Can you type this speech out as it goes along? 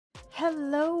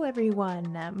Hello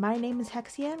everyone, my name is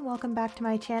Hexia and welcome back to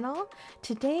my channel.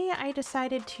 Today I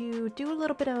decided to do a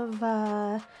little bit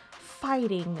of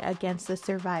fighting against the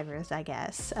survivors, I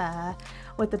guess.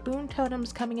 With the Boon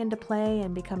Totems coming into play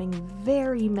and becoming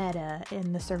very meta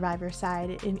in the survivor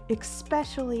side, and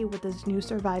especially with this new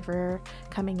survivor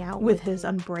coming out with his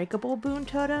unbreakable Boon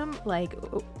Totem, like,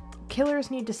 killers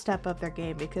need to step up their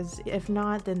game, because if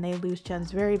not, then they lose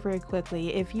gens very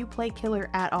quickly. If you play killer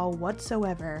at all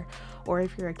whatsoever, or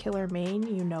if you're a killer main,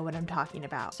 you know what I'm talking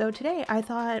about. So today I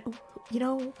thought, you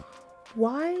know,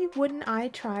 why wouldn't I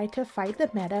try to fight the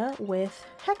meta with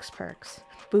hex perks?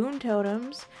 Boon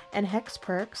Totems and hex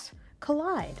perks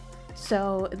collide.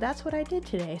 So that's what I did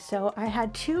today. So I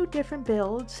had two different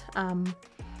builds.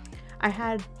 I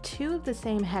had two of the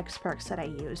same hex perks that I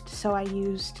used. So I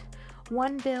used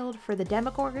one build for the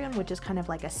Demogorgon, which is kind of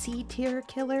like a C tier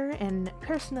killer, and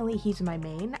personally he's my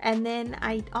main. And then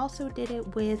I also did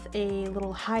it with a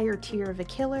little higher tier of a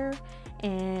killer,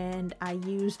 and I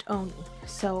used Oni.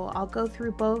 So I'll go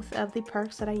through both of the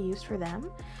perks that I used for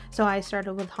them. So I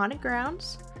started with Haunted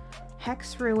Grounds,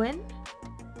 Hex Ruin,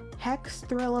 Hex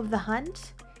Thrill of the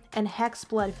Hunt, and Hex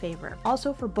Blood Favor.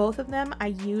 Also for both of them I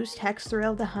used Hex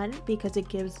Thrill of the Hunt because it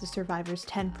gives the survivors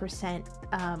 10%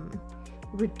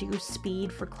 reduced speed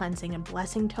for cleansing and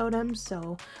blessing totems.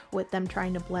 So with them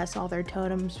trying to bless all their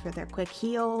totems for their quick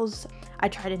heals, I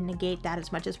try to negate that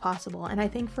as much as possible. And I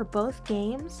think for both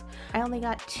games I only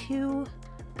got 2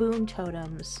 Boon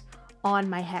Totems on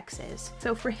my hexes.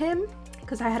 So for him,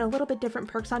 because I had a little bit different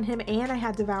perks on him and I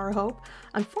had Devour Hope,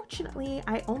 unfortunately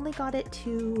I only got it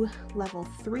to level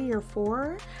 3 or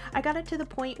 4. I got it to the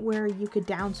point where you could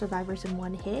down survivors in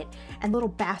one hit, and little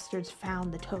bastards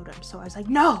found the totem. So I was like,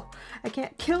 no, I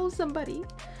can't kill somebody.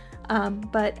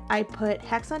 But I put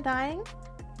Hex Undying,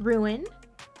 Ruin,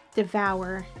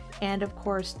 Devour, and of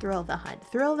course Thrill the Hunt.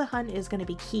 Thrill the Hunt is going to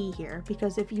be key here,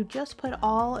 because if you just put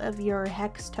all of your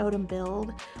hex totem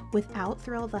build without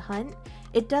Thrill the Hunt,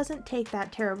 it doesn't take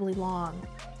that terribly long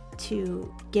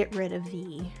to get rid of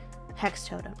the hex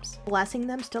totems. Blessing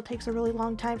them still takes a really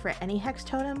long time for any hex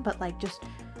totem, but like just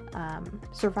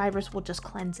survivors will just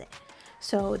cleanse it.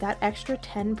 So that extra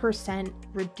 10%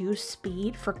 reduced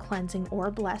speed for cleansing or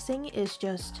blessing is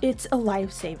just, it's a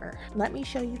lifesaver. Let me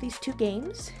show you these 2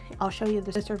 games. I'll show you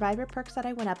the survivor perks that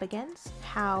I went up against,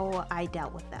 how I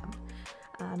dealt with them.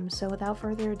 So without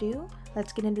further ado,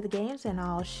 let's get into the games and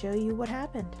I'll show you what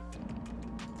happened.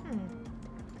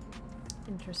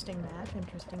 Interesting map,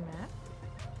 interesting map.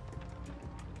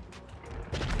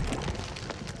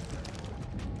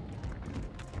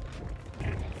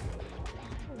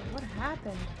 What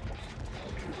happened?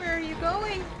 Where are you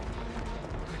going?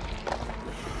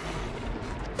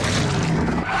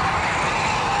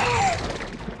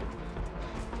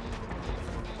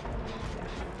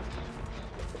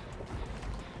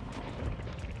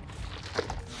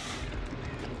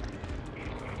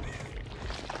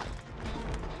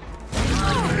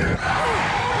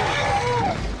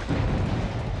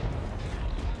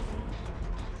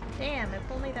 Damn,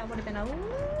 if only that would have been a little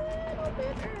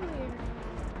bit earlier.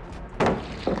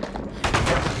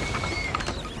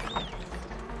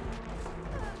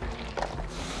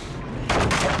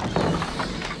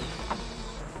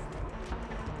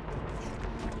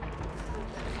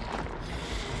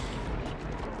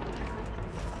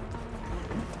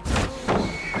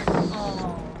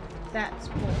 Oh, that's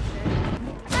bullshit.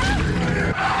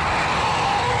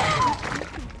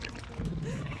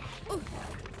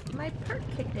 My perk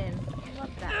kicked in. I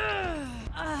love that.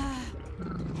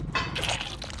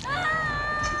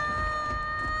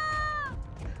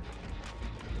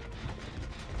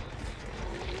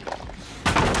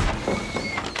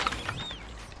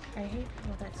 I hate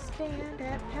people that stand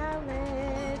at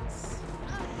pallets.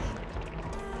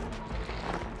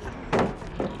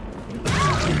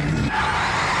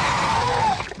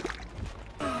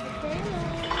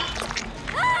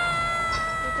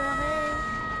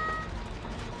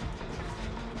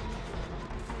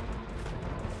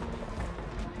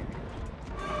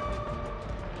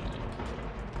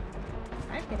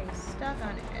 I'm getting stuck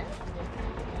on it.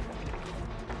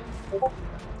 I think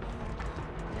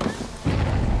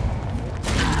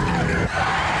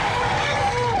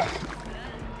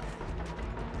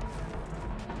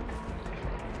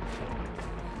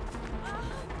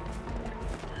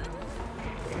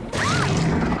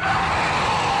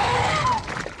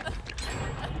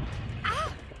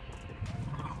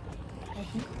all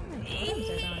my totems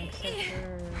are gone except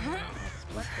for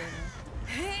Explosive.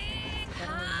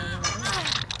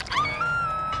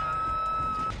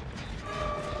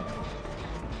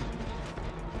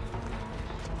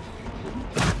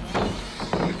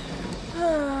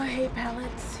 hate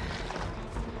pellets.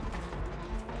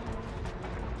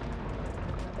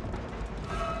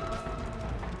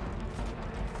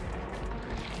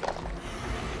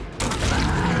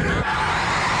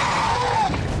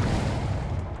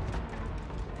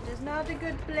 It is not a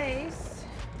good place.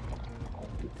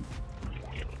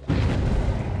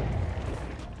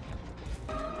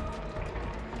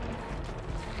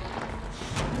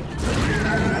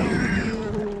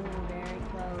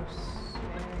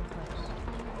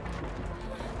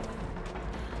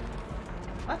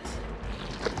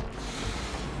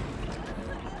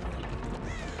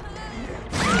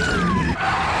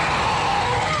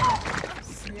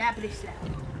 Slappity slap.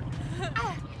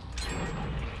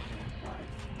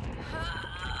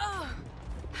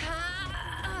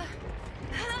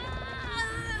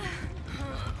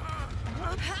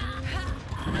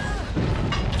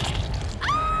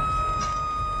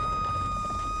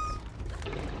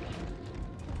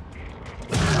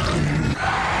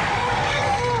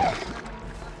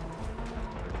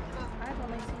 I've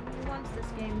only seen you once this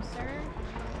game, sir.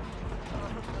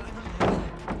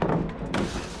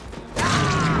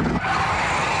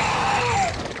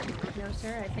 No,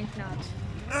 sir, I think not.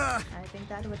 I think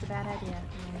that was a bad idea.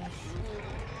 Yes.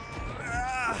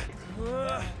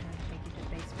 Take you to the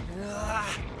basement.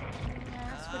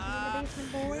 Yes, would be in the basement,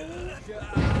 boy.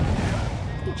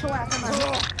 Get your ass on my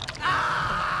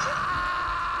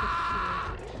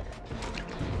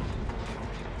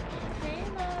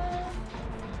Kayla,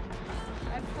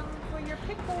 I've come for your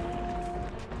pickle.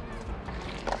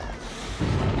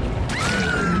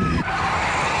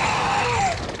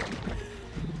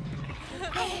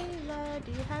 Kayla,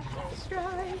 do you have fast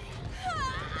drive?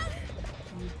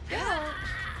 You don't.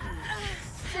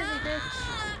 Silly bitch.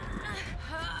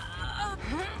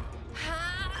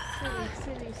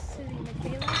 Silly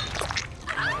Michaela.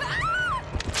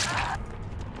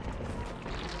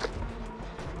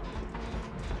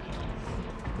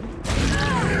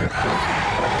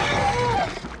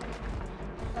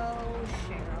 Oh,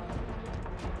 Cheryl.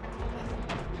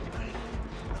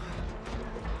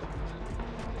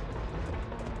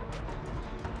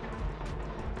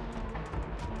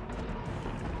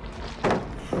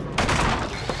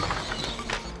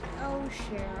 Oh,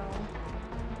 Cheryl.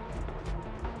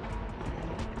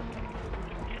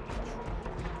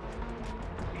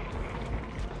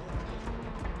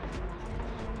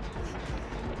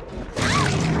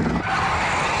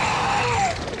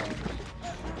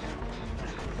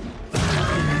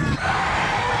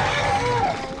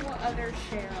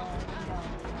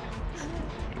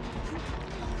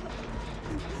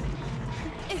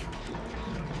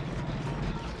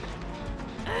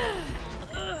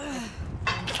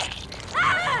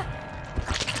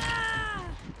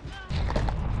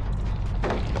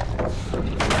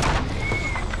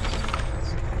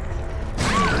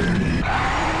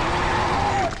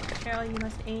 You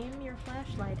must aim your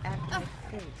flashlight at my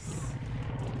face.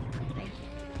 Thank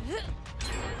you.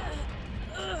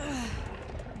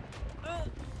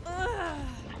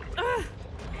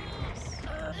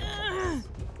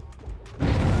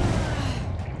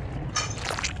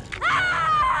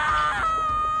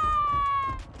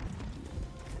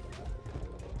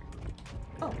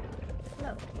 Oh,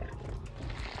 hello.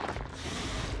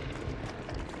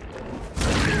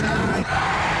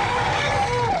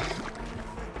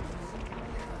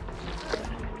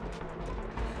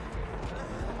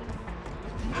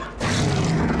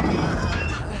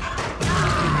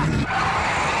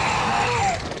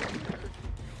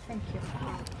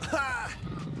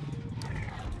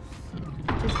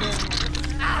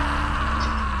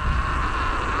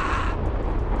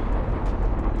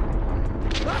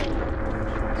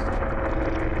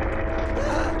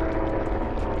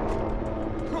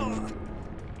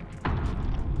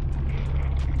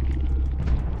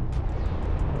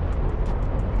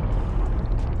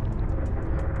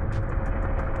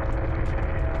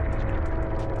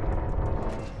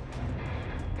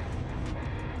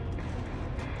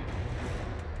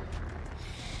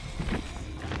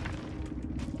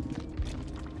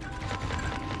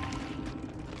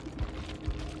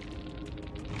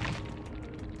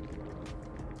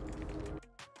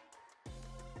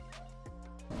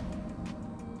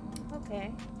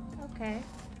 Okay.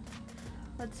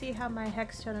 Let's see how my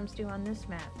hex totems do on this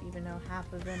map, even though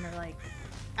half of them are like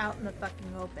out in the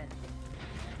fucking open.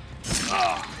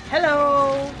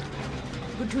 Hello!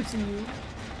 Good to see you.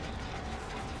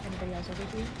 Anybody else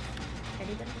over here?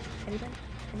 Anybody? Anybody?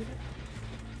 Anybody?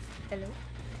 Hello?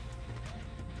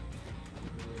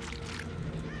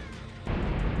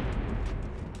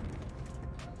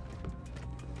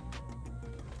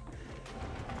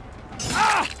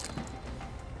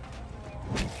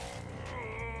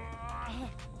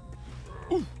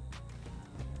 I'll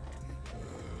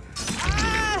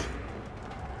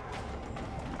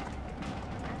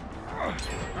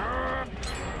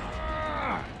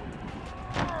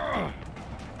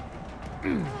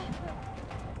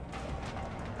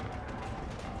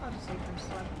just leave her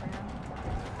slug for now.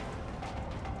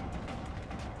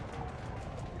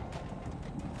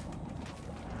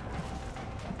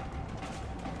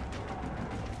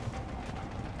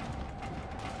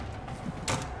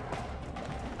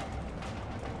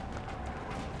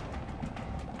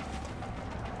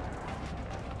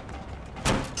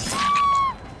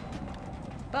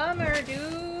 Bummer,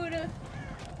 dude.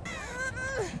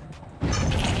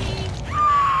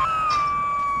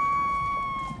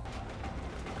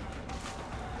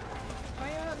 Why are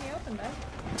you out in the open, bud?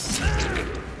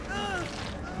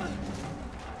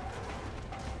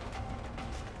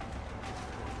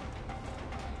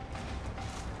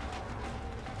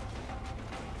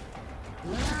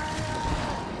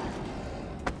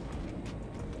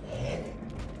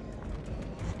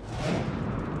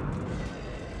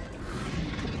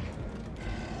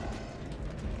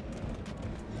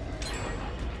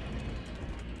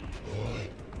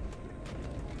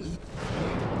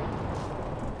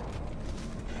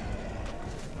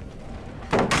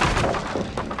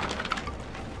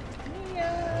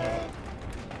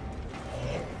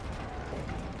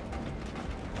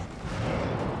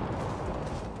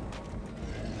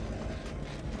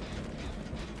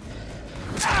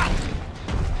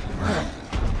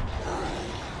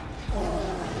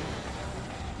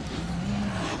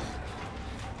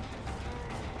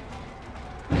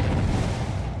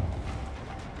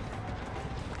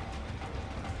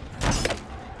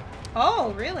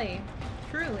 Oh, really?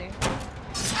 Truly.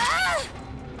 Ah!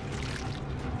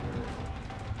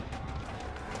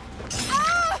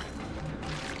 Ah!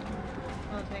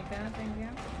 I'll take that, thank you.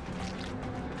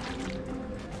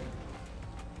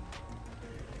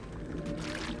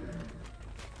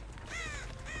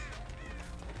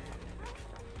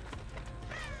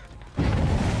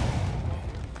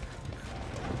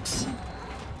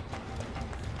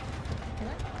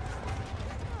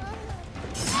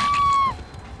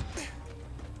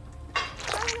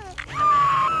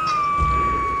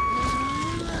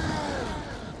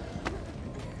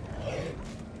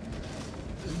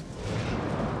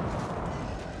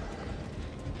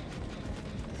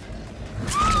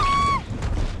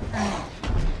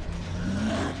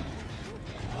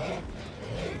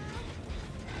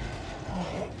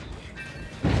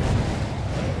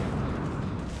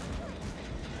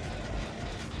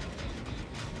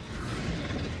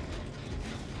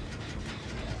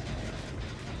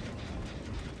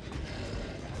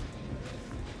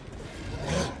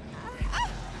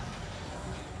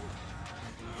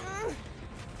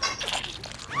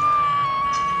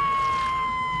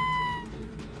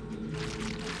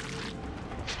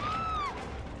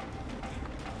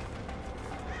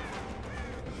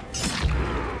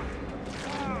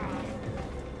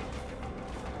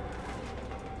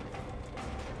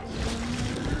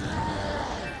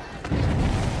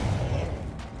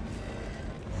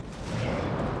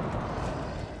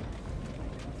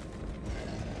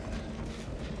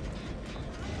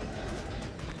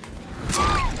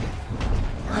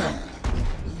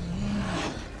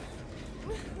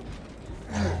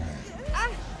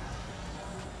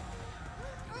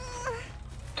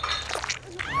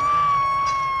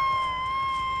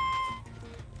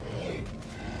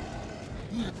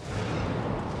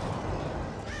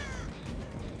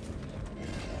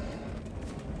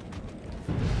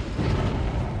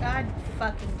 God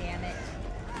fucking damn it.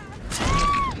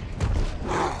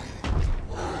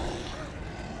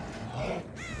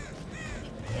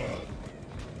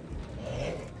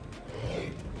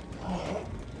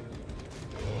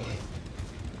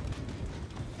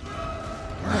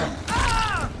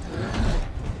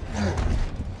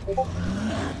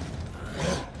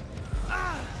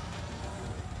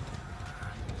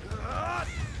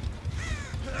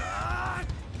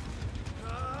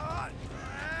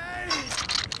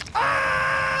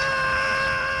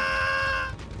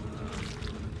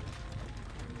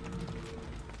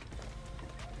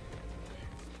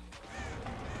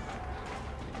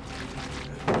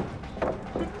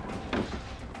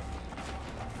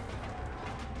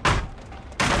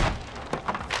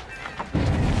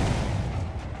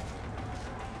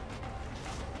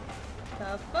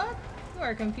 The fuck? You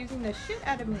are confusing the shit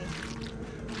out of me.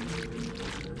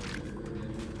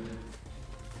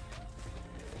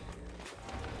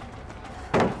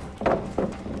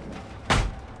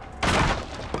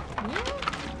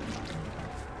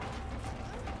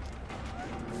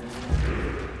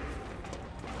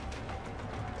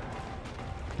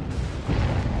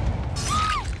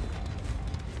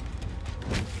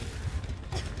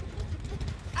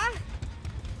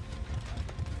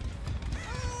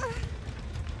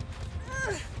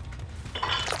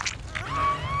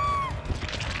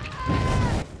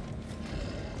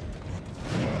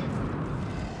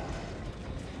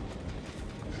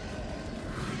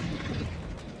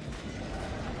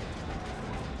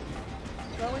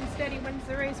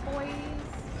 the race, boys.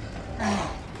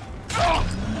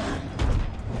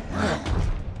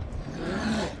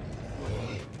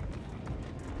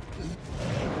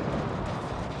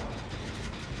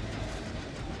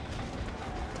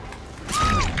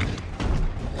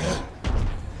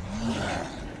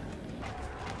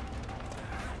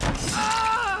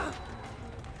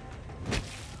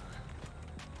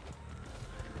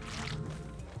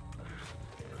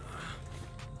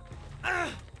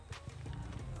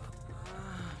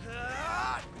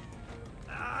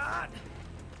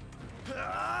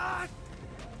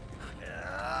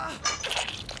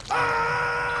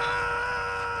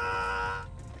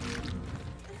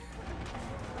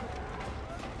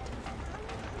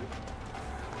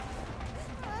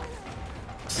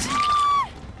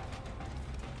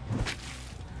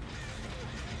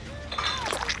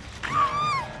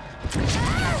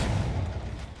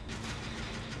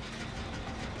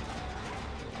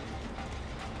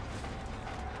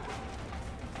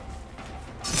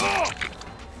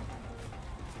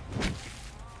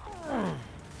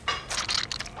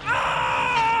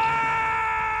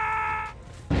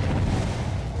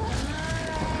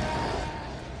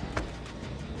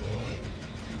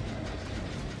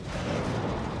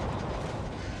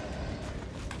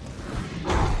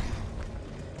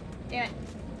 Damn it.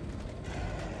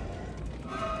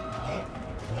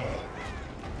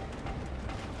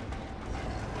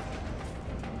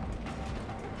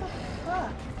 What the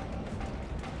fuck?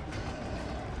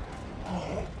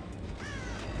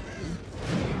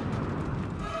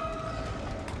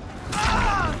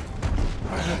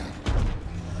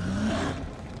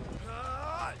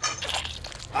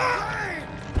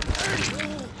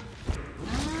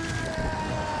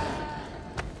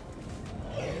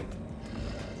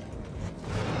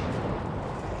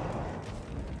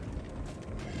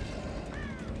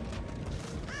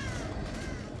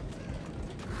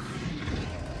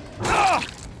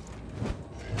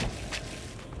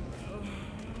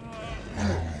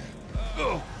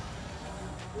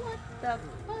 What the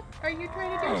fuck are you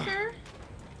trying to do, sir?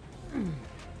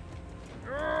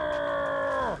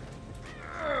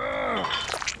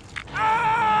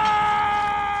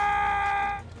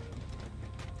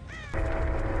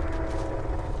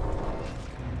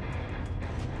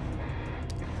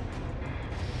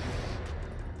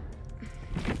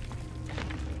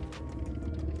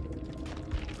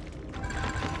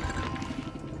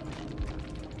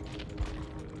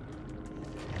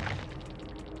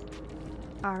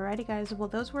 Alrighty guys, well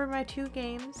those were my 2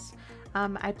 games.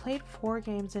 I played 4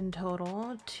 games in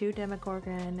total, 2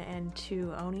 Demogorgon and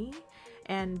 2 Oni,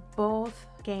 and both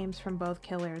games from both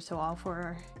killers, so all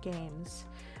 4 games,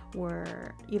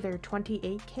 were either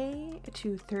 28k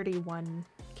to 31k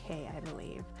I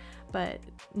believe, but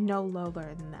no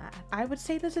lower than that. I would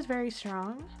say this is very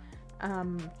strong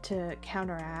to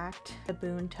counteract the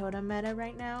Boon Totem meta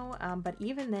right now, but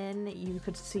even then you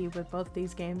could see with both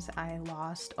these games I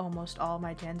lost almost all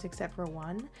my gens except for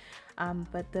 1,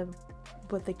 but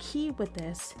the key with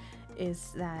this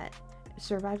is that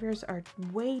survivors are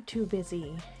way too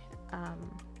busy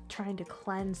trying to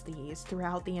cleanse these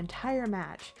throughout the entire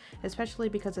match, especially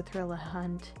because of Thrill of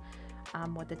Hunt.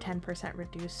 With the 10%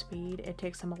 reduced speed, it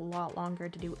takes them a lot longer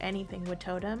to do anything with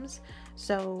totems.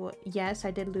 So yes,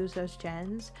 I did lose those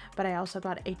gens, but I also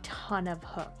got a ton of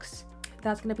hooks.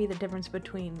 That's going to be the difference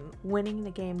between winning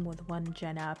the game with 1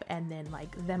 gen up and then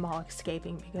like them all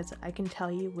escaping, because I can tell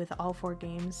you with all 4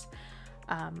 games,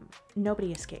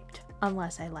 nobody escaped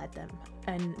unless I let them.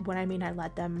 And when I mean I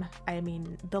let them, I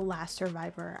mean the last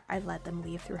survivor, I let them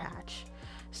leave through hatch.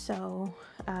 So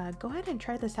go ahead and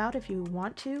try this out if you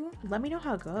want to. Let me know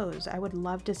how it goes. I would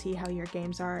love to see how your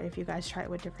games are, if you guys try it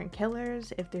with different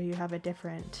killers, if you have a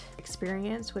different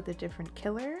experience with a different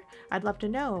killer. I'd love to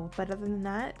know. But other than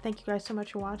that, thank you guys so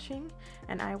much for watching,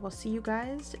 and I will see you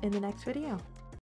guys in the next video.